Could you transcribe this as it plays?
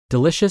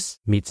Delicious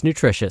meets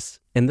nutritious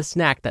in the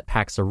snack that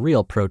packs a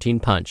real protein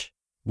punch.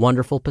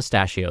 Wonderful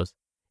Pistachios.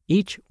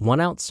 Each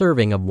 1-ounce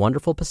serving of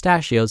Wonderful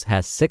Pistachios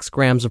has 6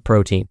 grams of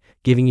protein,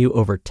 giving you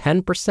over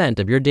 10%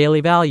 of your daily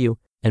value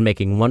and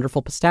making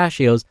Wonderful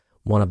Pistachios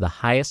one of the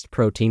highest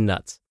protein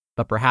nuts.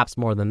 But perhaps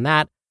more than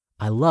that,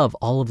 I love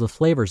all of the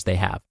flavors they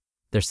have.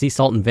 Their sea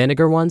salt and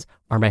vinegar ones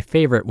are my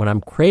favorite when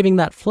I'm craving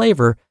that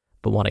flavor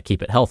but want to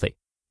keep it healthy.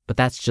 But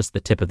that's just the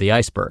tip of the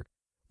iceberg.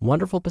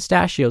 Wonderful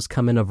Pistachios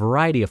come in a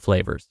variety of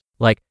flavors,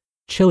 like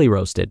chili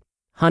roasted,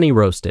 honey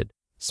roasted,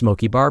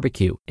 smoky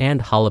barbecue,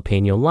 and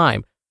jalapeno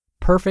lime,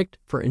 perfect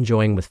for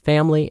enjoying with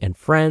family and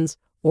friends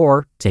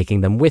or taking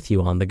them with you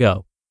on the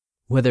go.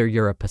 Whether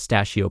you're a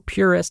pistachio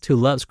purist who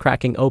loves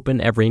cracking open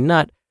every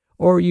nut,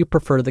 or you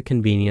prefer the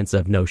convenience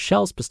of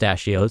no-shells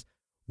pistachios,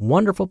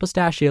 Wonderful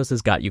Pistachios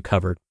has got you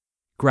covered.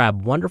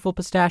 Grab Wonderful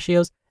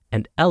Pistachios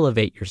and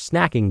elevate your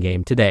snacking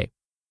game today.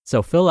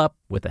 So fill up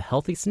with a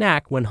healthy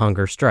snack when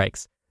hunger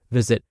strikes.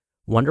 Visit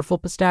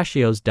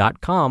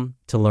wonderfulpistachios.com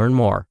to learn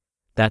more.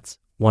 That's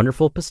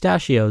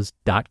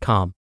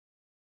wonderfulpistachios.com.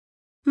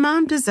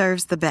 Mom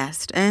deserves the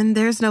best, and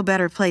there's no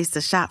better place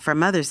to shop for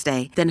Mother's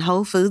Day than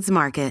Whole Foods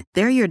Market.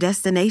 They're your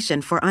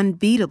destination for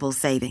unbeatable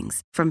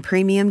savings, from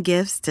premium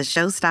gifts to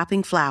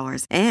show-stopping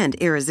flowers and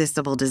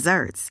irresistible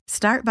desserts.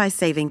 Start by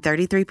saving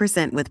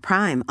 33% with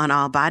Prime on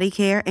all body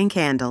care and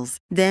candles.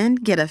 Then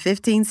get a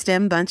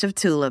 15-stem bunch of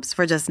tulips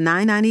for just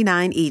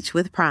 $9.99 each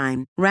with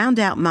Prime. Round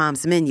out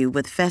Mom's menu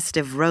with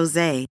festive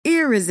rosé,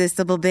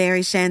 irresistible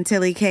berry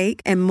chantilly cake,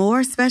 and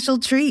more special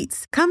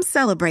treats. Come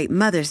celebrate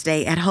Mother's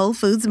Day at Whole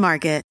Foods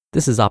Market.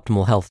 This is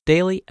Optimal Health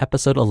Daily,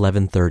 episode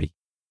 1130.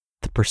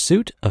 The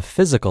Pursuit of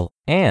Physical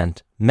and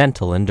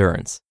Mental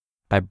Endurance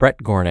by Bret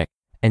Gornik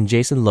and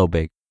Jason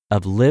Loebig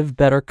of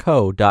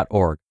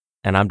LiveBetterCo.org.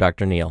 And I'm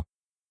Dr. Neil.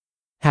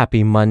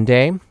 Happy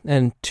Monday,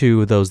 and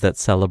to those that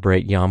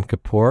celebrate Yom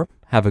Kippur,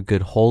 have a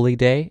good holy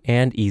day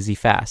and easy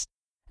fast.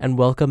 And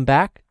welcome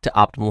back to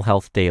Optimal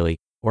Health Daily,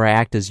 where I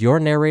act as your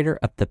narrator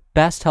of the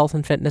best health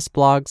and fitness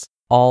blogs,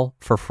 all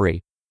for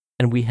free.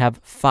 And we have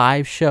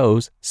 5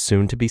 shows,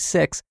 soon to be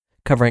 6,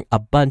 covering a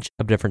bunch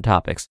of different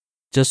topics.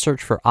 Just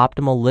search for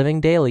Optimal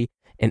Living Daily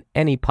in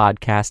any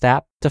podcast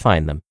app to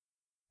find them.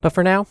 But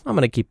for now, I'm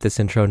going to keep this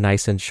intro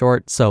nice and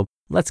short, so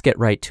let's get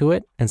right to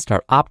it and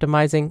start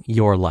optimizing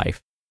your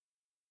life.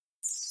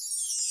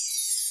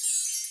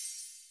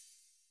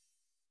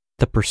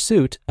 The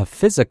Pursuit of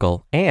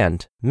Physical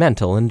and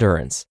Mental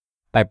Endurance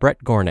by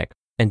Bret Gornik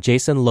and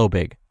Jason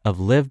Loebig of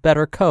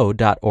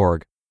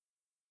LiveBetterCo.org.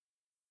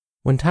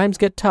 When times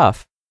get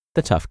tough,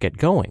 the tough get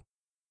going.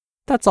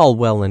 That's all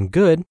well and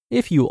good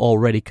if you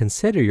already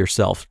consider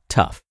yourself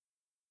tough.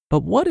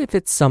 But what if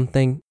it's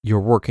something you're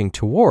working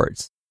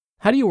towards?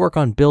 How do you work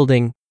on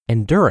building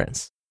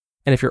endurance?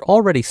 And if you're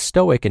already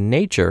stoic in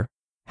nature,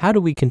 how do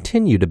we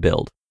continue to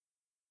build?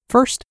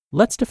 First,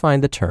 let's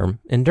define the term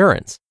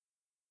endurance.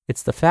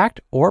 It's the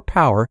fact or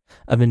power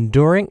of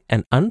enduring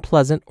an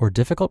unpleasant or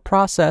difficult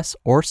process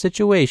or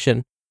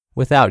situation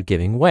without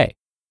giving way.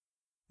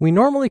 We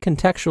normally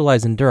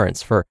contextualize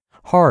endurance for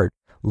hard,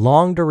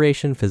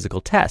 long-duration physical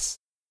tests.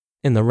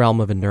 In the realm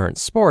of endurance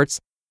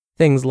sports,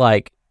 things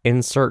like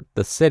insert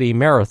the city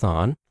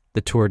marathon,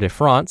 the Tour de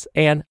France,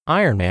 and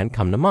Ironman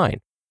come to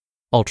mind.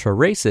 Ultra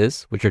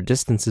races, which are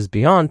distances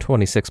beyond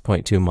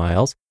 26.2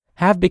 miles,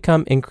 have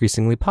become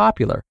increasingly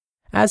popular,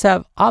 as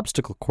have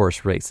obstacle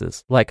course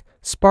races like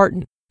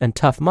Spartan and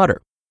Tough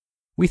Mudder.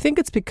 We think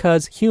it's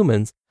because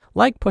humans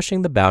like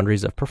pushing the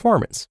boundaries of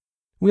performance.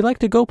 We like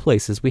to go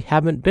places we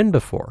haven't been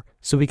before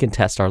so we can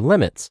test our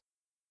limits.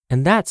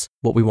 And that's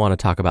what we want to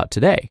talk about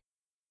today.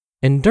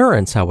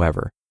 Endurance,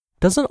 however,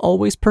 doesn't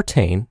always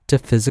pertain to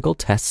physical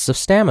tests of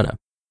stamina.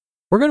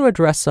 We're going to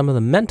address some of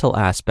the mental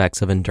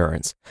aspects of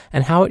endurance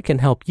and how it can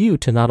help you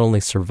to not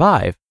only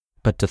survive,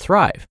 but to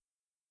thrive.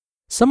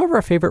 Some of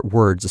our favorite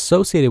words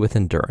associated with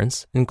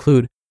endurance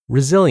include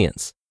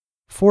resilience,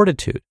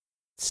 fortitude,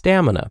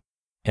 stamina,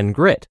 and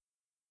grit.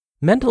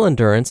 Mental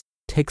endurance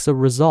takes a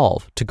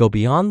resolve to go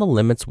beyond the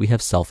limits we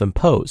have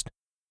self-imposed.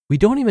 We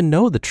don't even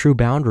know the true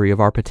boundary of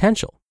our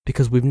potential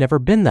because we've never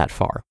been that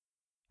far.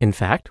 In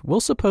fact,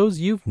 we'll suppose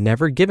you've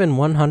never given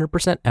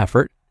 100%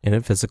 effort in a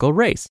physical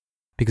race,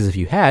 because if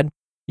you had,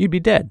 you'd be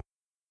dead.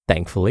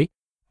 Thankfully,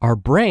 our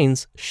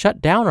brains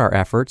shut down our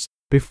efforts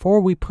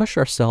before we push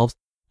ourselves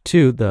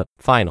to the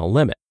final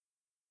limit.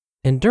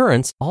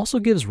 Endurance also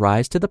gives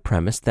rise to the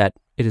premise that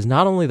it is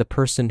not only the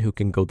person who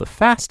can go the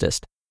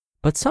fastest,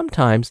 but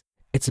sometimes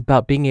it's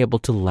about being able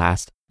to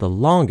last the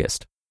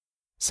longest.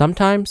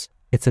 Sometimes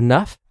it's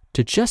enough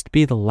to just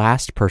be the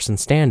last person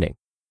standing.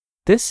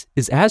 This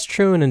is as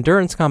true in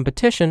endurance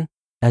competition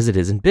as it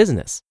is in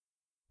business.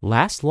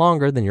 Last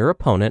longer than your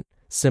opponent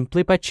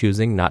simply by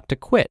choosing not to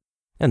quit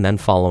and then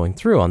following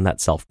through on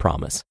that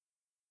self-promise.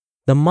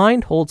 The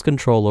mind holds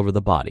control over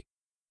the body.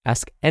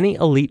 Ask any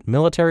elite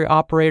military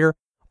operator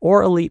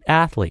or elite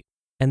athlete,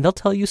 and they'll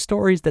tell you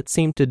stories that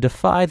seem to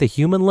defy the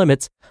human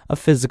limits of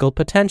physical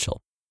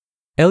potential.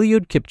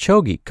 Eliud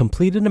Kipchoge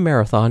completed a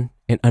marathon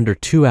in under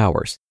 2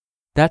 hours.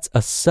 That's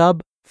a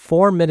sub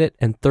 4-minute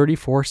and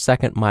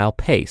 34-second mile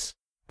pace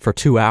for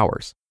 2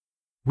 hours.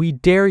 We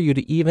dare you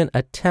to even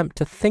attempt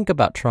to think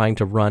about trying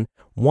to run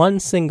one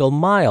single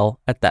mile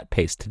at that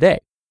pace today.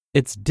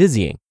 It's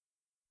dizzying.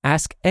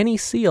 Ask any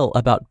SEAL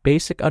about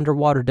basic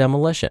underwater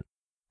demolition,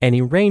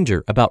 any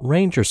Ranger about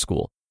Ranger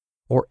School,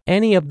 or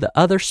any of the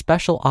other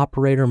special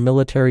operator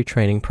military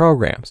training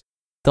programs.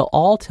 They'll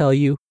all tell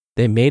you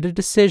they made a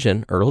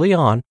decision early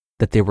on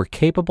that they were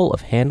capable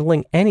of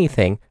handling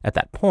anything at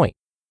that point.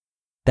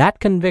 That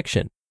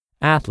conviction,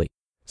 athlete,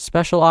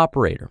 special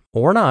operator,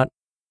 or not,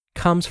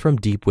 comes from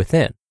deep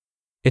within.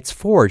 It's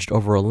forged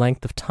over a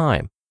length of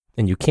time,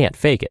 and you can't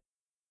fake it.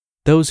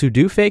 Those who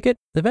do fake it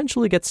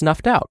eventually get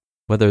snuffed out,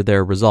 whether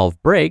their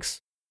resolve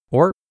breaks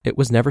or it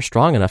was never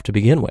strong enough to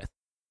begin with.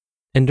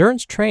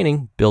 Endurance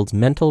training builds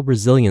mental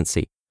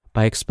resiliency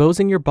by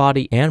exposing your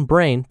body and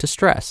brain to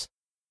stress,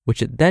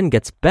 which it then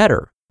gets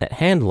better at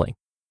handling.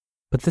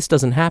 But this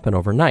doesn't happen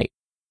overnight.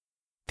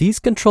 These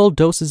controlled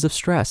doses of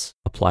stress,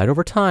 applied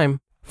over time,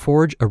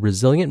 forge a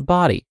resilient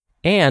body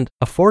and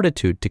a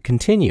fortitude to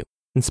continue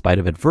in spite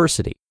of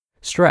adversity,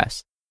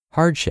 stress,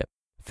 hardship,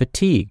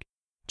 fatigue,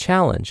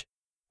 challenge,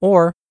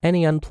 or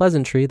any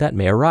unpleasantry that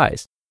may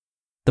arise.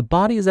 The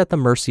body is at the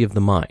mercy of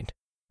the mind.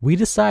 We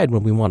decide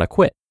when we want to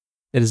quit.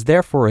 It is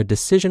therefore a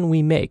decision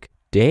we make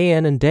day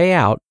in and day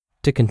out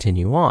to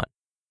continue on.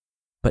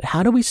 But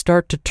how do we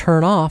start to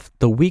turn off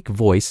the weak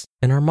voice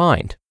in our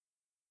mind?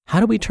 How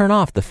do we turn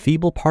off the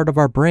feeble part of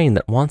our brain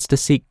that wants to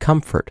seek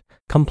comfort,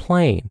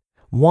 complain,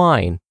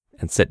 whine,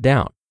 and sit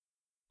down?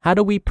 How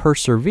do we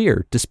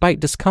persevere despite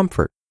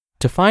discomfort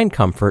to find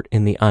comfort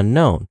in the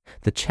unknown,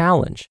 the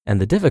challenge, and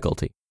the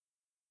difficulty?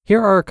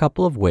 Here are a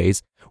couple of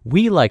ways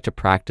we like to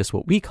practice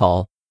what we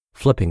call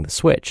flipping the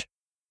switch.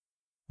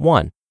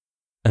 1.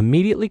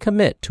 Immediately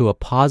commit to a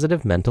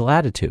positive mental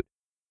attitude.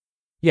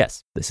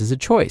 Yes, this is a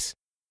choice.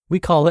 We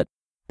call it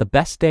the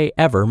best day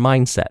ever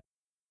mindset.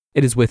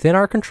 It is within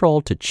our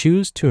control to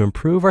choose to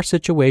improve our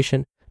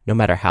situation no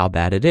matter how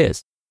bad it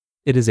is.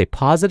 It is a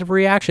positive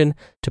reaction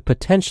to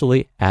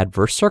potentially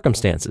adverse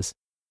circumstances.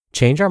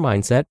 Change our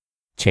mindset,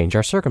 change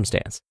our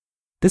circumstance.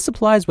 This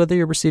applies whether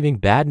you're receiving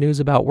bad news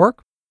about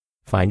work,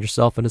 find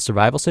yourself in a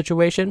survival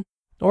situation,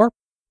 or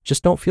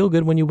just don't feel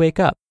good when you wake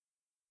up.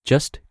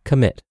 Just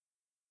commit.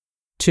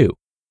 2.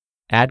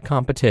 Add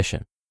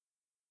competition.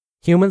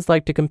 Humans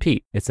like to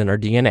compete. It's in our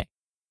DNA.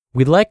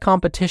 We like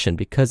competition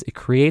because it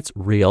creates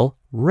real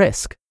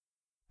risk.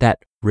 That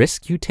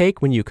risk you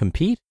take when you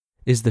compete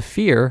is the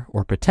fear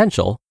or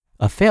potential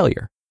of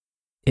failure.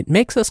 It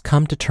makes us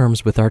come to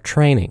terms with our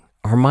training,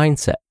 our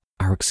mindset,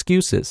 our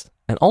excuses,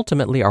 and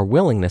ultimately our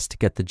willingness to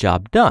get the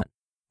job done,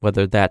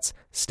 whether that's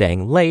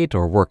staying late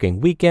or working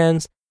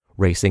weekends,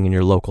 racing in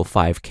your local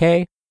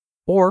 5K,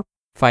 or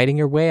fighting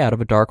your way out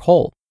of a dark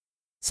hole.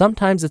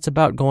 Sometimes it's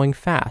about going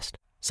fast.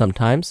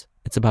 Sometimes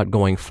it's about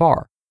going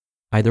far.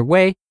 Either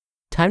way,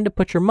 time to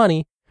put your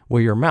money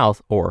where your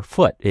mouth or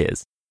foot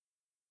is.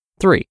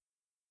 3.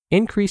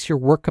 Increase your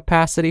work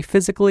capacity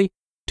physically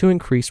to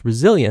increase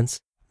resilience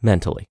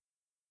mentally.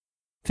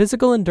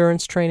 Physical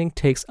endurance training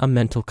takes a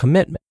mental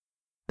commitment.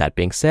 That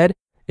being said,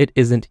 it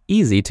isn't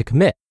easy to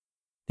commit.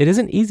 It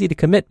isn't easy to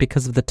commit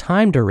because of the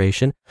time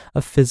duration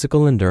of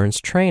physical endurance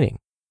training.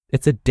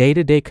 It's a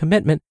day-to-day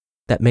commitment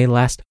that may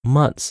last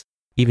months,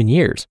 even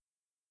years.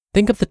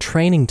 Think of the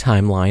training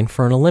timeline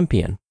for an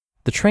Olympian.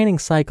 The training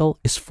cycle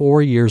is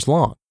 4 years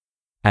long.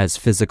 As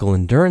physical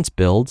endurance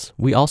builds,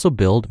 we also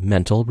build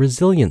mental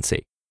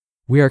resiliency.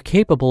 We are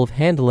capable of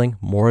handling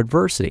more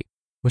adversity,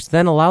 which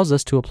then allows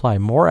us to apply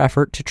more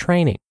effort to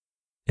training.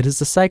 It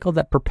is a cycle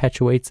that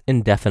perpetuates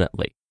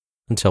indefinitely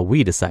until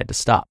we decide to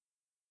stop.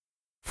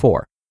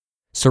 4.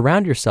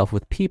 Surround yourself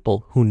with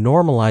people who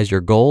normalize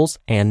your goals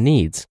and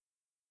needs.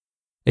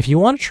 If you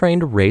want to train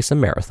to race a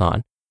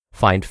marathon,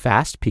 find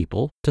fast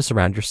people to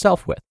surround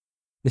yourself with.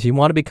 If you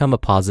want to become a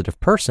positive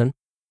person,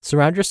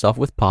 surround yourself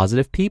with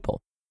positive people.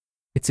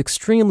 It's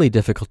extremely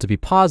difficult to be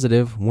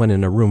positive when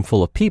in a room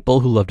full of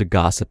people who love to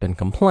gossip and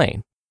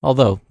complain,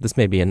 although this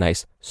may be a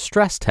nice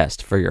stress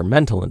test for your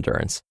mental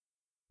endurance.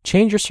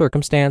 Change your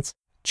circumstance,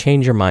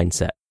 change your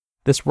mindset.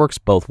 This works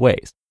both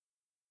ways.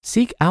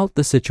 Seek out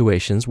the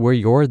situations where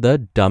you're the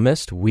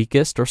dumbest,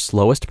 weakest, or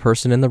slowest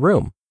person in the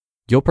room.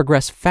 You'll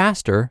progress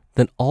faster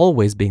than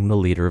always being the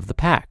leader of the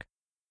pack.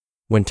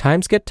 When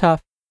times get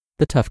tough,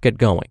 the tough get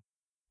going.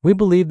 We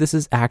believe this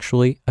is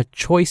actually a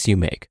choice you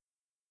make.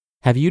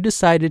 Have you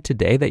decided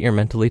today that you're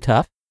mentally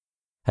tough?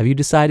 Have you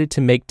decided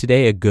to make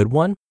today a good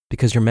one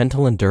because your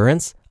mental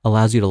endurance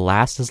allows you to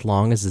last as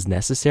long as is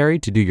necessary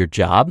to do your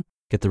job,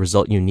 get the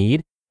result you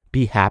need,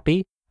 be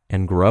happy,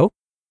 and grow?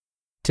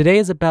 Today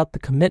is about the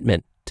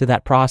commitment to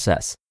that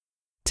process.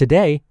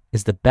 Today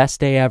is the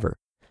best day ever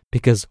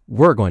because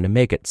we're going to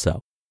make it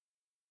so.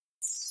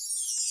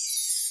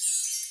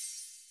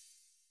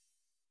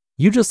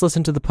 You just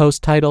listened to the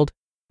post titled,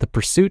 The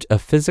Pursuit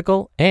of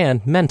Physical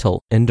and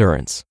Mental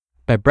Endurance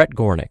by Bret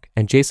Gornik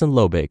and Jason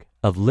Loebig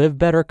of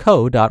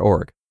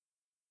LiveBetterCo.org.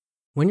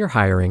 When you're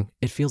hiring,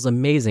 it feels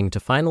amazing to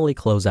finally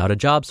close out a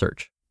job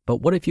search. But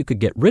what if you could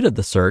get rid of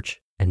the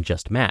search and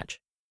just match?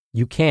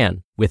 You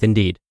can with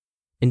Indeed.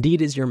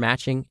 Indeed is your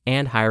matching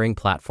and hiring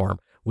platform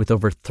with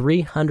over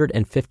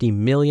 350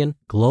 million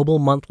global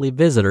monthly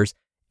visitors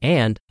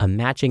and a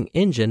matching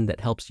engine that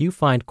helps you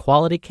find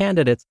quality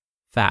candidates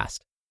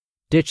fast.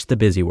 Ditch the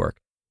busy work.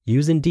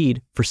 Use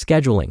Indeed for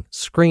scheduling,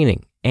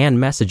 screening, and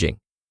messaging.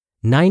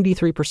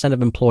 93%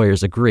 of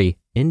employers agree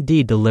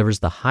Indeed delivers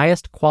the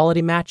highest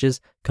quality matches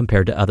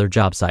compared to other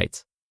job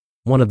sites.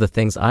 One of the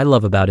things I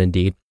love about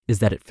Indeed is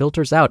that it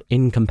filters out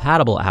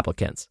incompatible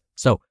applicants.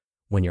 So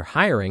when you're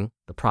hiring,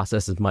 the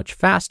process is much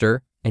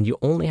faster and you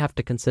only have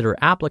to consider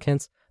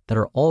applicants that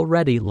are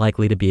already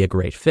likely to be a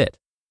great fit.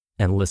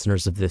 And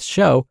listeners of this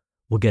show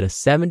will get a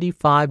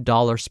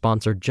 $75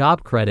 sponsored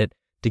job credit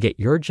to get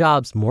your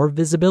jobs more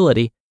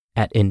visibility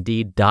at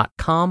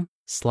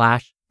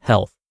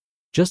Indeed.com/health.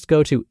 Just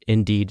go to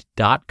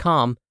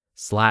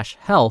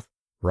Indeed.com/health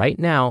right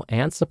now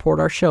and support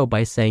our show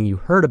by saying you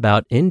heard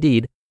about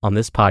Indeed on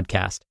this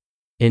podcast.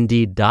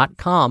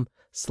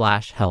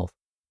 Indeed.com/health.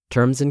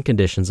 Terms and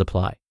conditions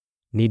apply.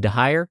 Need to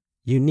hire?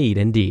 You need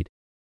Indeed.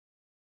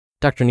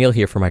 Dr. Neal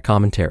here for my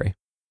commentary.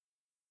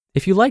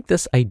 If you like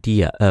this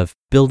idea of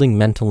building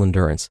mental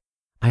endurance,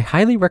 I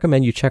highly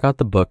recommend you check out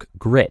the book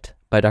Grit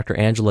by Dr.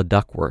 Angela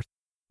Duckworth.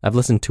 I've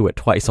listened to it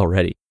twice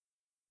already.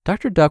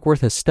 Dr.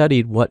 Duckworth has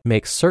studied what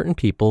makes certain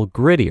people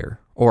grittier,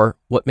 or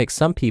what makes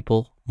some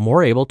people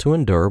more able to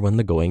endure when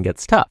the going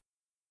gets tough.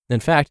 In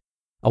fact,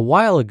 a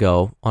while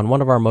ago on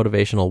one of our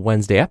Motivational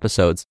Wednesday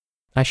episodes,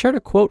 I shared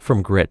a quote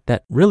from Grit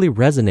that really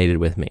resonated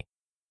with me.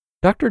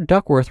 Dr.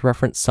 Duckworth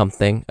referenced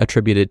something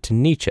attributed to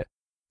Nietzsche.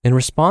 In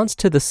response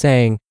to the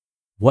saying,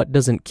 "What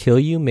doesn't kill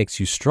you makes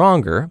you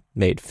stronger,"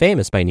 made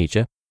famous by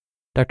Nietzsche,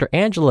 Dr.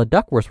 Angela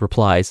Duckworth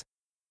replies,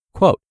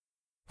 quote,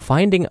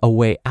 "Finding a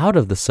way out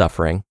of the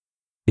suffering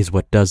is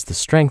what does the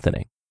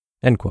strengthening,"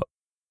 end quote.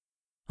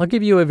 I'll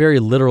give you a very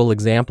literal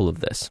example of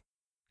this.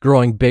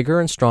 Growing bigger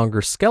and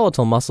stronger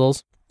skeletal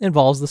muscles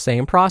involves the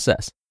same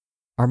process.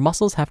 Our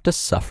muscles have to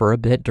suffer a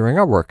bit during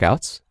our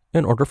workouts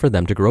in order for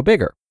them to grow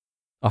bigger.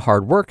 A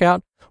hard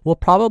workout will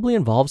probably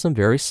involve some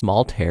very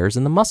small tears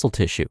in the muscle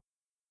tissue.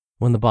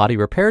 When the body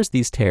repairs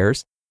these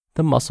tears,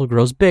 the muscle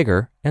grows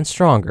bigger and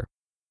stronger.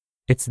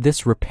 It's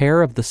this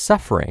repair of the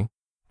suffering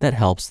that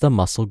helps the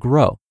muscle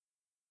grow.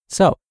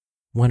 So,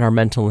 when our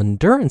mental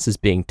endurance is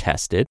being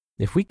tested,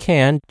 if we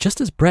can,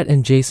 just as Bret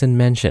and Jason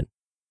mentioned,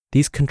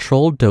 these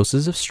controlled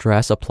doses of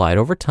stress applied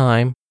over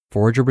time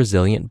forge a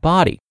resilient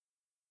body.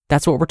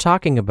 That's what we're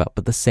talking about,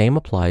 but the same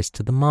applies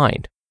to the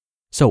mind.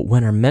 So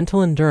when our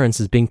mental endurance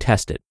is being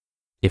tested,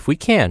 if we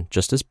can,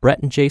 just as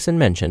Bret and Jason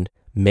mentioned,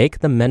 make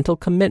the mental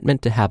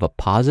commitment to have a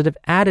positive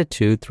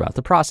attitude throughout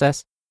the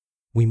process,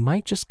 we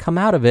might just come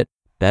out of it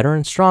better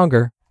and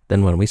stronger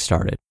than when we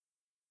started.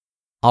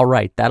 All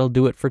right, that'll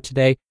do it for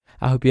today.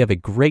 I hope you have a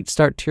great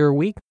start to your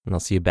week, and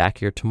I'll see you back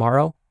here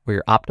tomorrow where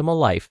your optimal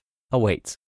life awaits.